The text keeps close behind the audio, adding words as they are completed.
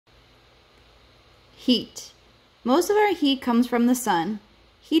Heat. Most of our heat comes from the sun.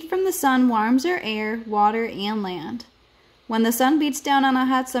 Heat from the sun warms our air, water, and land. When the sun beats down on a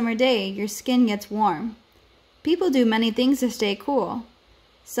hot summer day, your skin gets warm. People do many things to stay cool.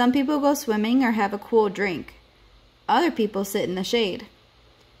 Some people go swimming or have a cool drink. Other people sit in the shade.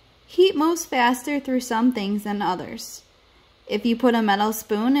 Heat moves faster through some things than others. If you put a metal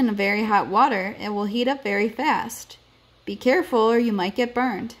spoon in very hot water, it will heat up very fast. Be careful or you might get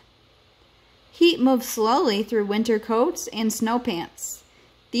burned. Heat moves slowly through winter coats and snow pants.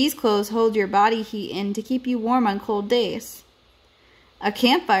 These clothes hold your body heat in to keep you warm on cold days. A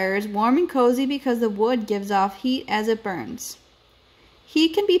campfire is warm and cozy because the wood gives off heat as it burns.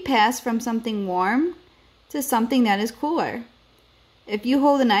 Heat can be passed from something warm to something that is cooler. If you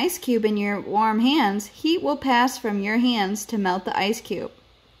hold an ice cube in your warm hands, heat will pass from your hands to melt the ice cube.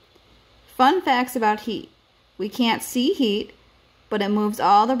 Fun facts about heat. We can't see heat, but it moves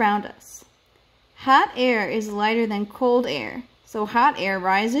all around us. Hot air is lighter than cold air, so hot air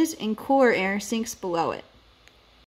rises and cooler air sinks below it.